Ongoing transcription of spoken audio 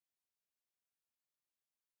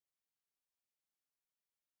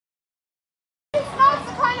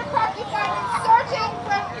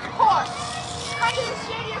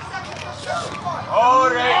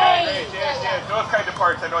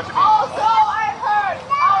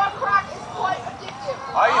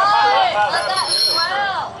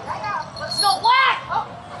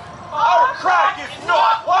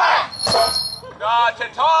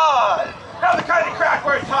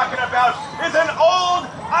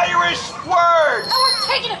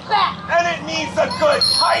taking it back. And it means the good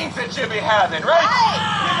times that you be having, right?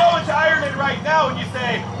 You go into Ireland right now and you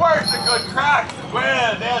say, where's the good crack?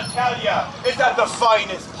 Well, they'll tell you, it's at the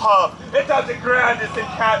finest pub. It's at the grandest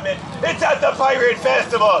encampment. It's at the pirate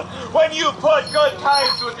festival. When you put good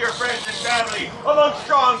times with your friends and family among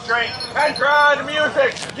strong drink and grand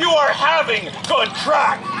music, you are having good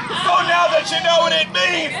crack. So now that you know what it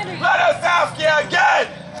means, let us ask you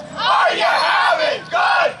again. Are you having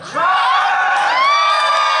good crack?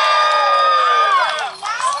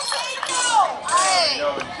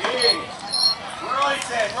 No, indeed. Right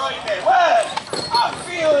then. Well, I'm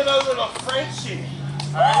feeling a little Frenchy.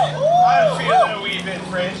 Alright? I'm feeling a wee bit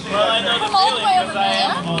Frenchy. Well, I know the feeling because I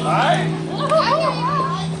am. Alright?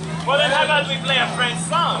 Well, then how about we play a French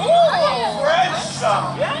song? French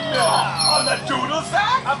song? Yeah. On the doodle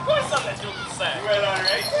sack? Of course I'm the doodle sack. Well,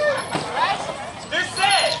 alright. De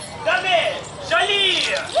c'est, dame, jolie.